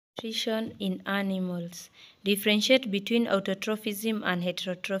Nutrition in animals. Differentiate between autotrophism and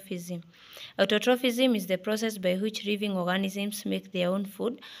heterotrophism. Autotrophism is the process by which living organisms make their own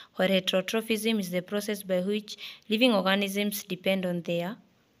food, while heterotrophism is the process by which living organisms depend on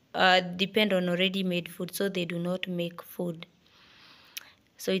already made food, so they do not make food.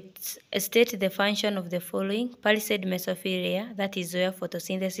 So it states the function of the following: palisade mesophyll layer, that is where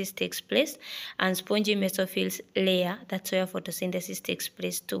photosynthesis takes place, and spongy mesophyll layer, that's where photosynthesis takes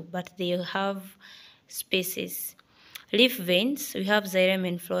place too, but they have spaces. Leaf veins, we have xylem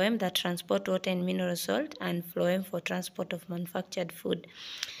and phloem that transport water and mineral salt, and phloem for transport of manufactured food.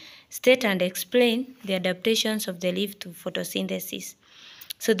 State and explain the adaptations of the leaf to photosynthesis.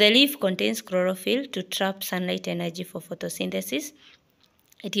 So the leaf contains chlorophyll to trap sunlight energy for photosynthesis.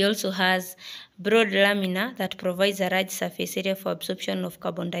 It also has broad lamina that provides a large surface area for absorption of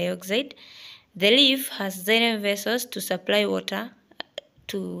carbon dioxide. The leaf has xylem vessels to supply water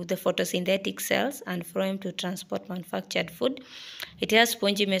to the photosynthetic cells and phloem to transport manufactured food. It has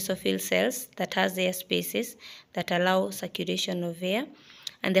spongy mesophyll cells that has air spaces that allow circulation of air,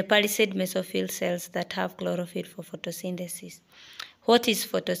 and the palisade mesophyll cells that have chlorophyll for photosynthesis. What is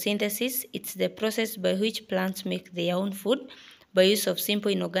photosynthesis? It's the process by which plants make their own food by use of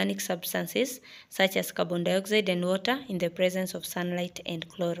simple inorganic substances such as carbon dioxide and water in the presence of sunlight and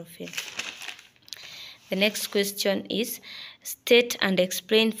chlorophyll. The next question is, state and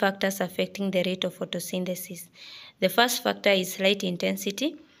explain factors affecting the rate of photosynthesis. The first factor is light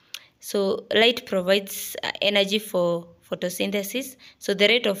intensity. So light provides energy for photosynthesis. So the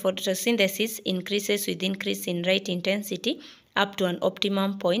rate of photosynthesis increases with increase in light intensity up to an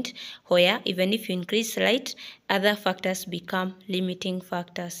optimum point, where even if you increase light, other factors become limiting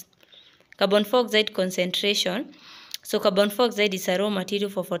factors. Carbon dioxide concentration. So carbon dioxide is a raw material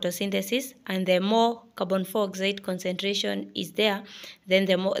for photosynthesis, and the more carbon dioxide concentration is there, then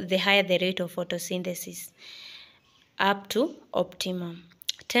the higher the rate of photosynthesis up to optimum.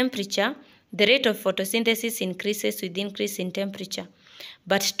 Temperature. The rate of photosynthesis increases with increase in temperature,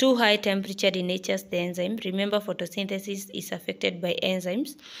 but too high temperature denatures the enzyme. Remember, photosynthesis is affected by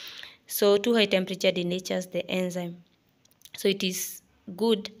enzymes, so too high temperature denatures the enzyme. So it is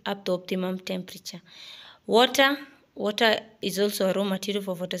good up to optimum temperature. Water is also a raw material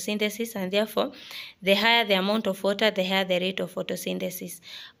for photosynthesis, and therefore, the higher the amount of water, the higher the rate of photosynthesis.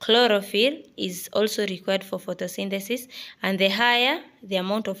 Chlorophyll is also required for photosynthesis, and the higher the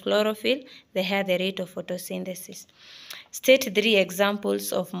amount of chlorophyll, the higher the rate of photosynthesis. State 3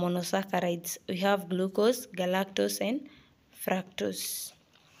 examples of monosaccharides. We have glucose, galactose, and fructose.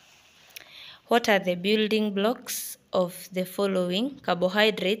 What are the building blocks of the following?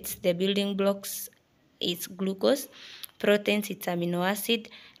 Carbohydrates, the building blocks is glucose. Proteins, it's amino acid.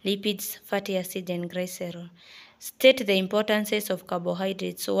 Lipids, fatty acid, and glycerol. State the importances of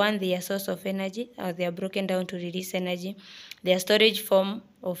carbohydrates. So one, they are source of energy, or they are broken down to release energy. They are storage form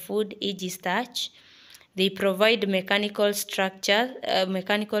of food, e.g. starch. They provide mechanical structure,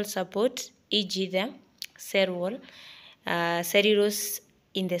 mechanical support, e.g. the cell wall. Cellulose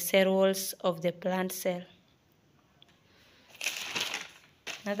in the cell walls of the plant cell.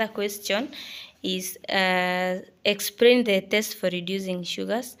 Another question is explain the test for reducing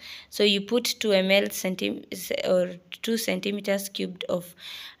sugars. So you put 2 ml or 2 centimeters cubed of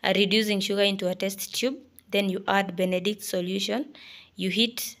reducing sugar into a test tube. Then you add Benedict solution. You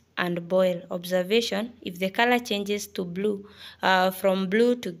heat and boil. Observation: if the color changes to blue, from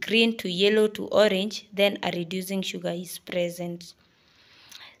blue to green to yellow to orange, then a reducing sugar is present.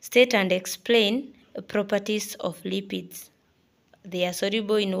 State and explain properties of lipids. They are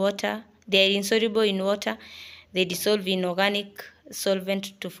soluble in water. They are insoluble in water. They dissolve in organic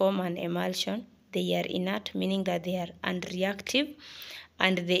solvent to form an emulsion. They are inert, meaning that they are unreactive,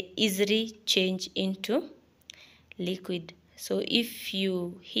 and they easily change into liquid. So if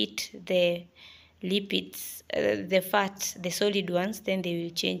you heat the lipids, the fats, the solid ones, then they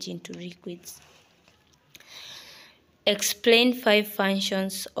will change into liquids. Explain 5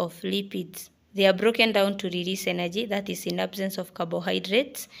 functions of lipids. They are broken down to release energy, that is in absence of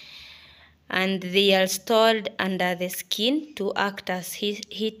carbohydrates, and they are stored under the skin to act as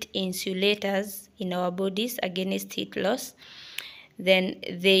heat insulators in our bodies against heat loss. Then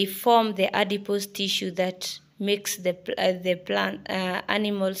they form the adipose tissue that makes the plant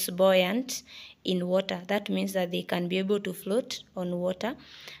animals buoyant in water. That means that they can be able to float on water.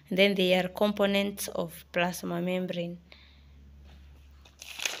 And then they are components of plasma membrane.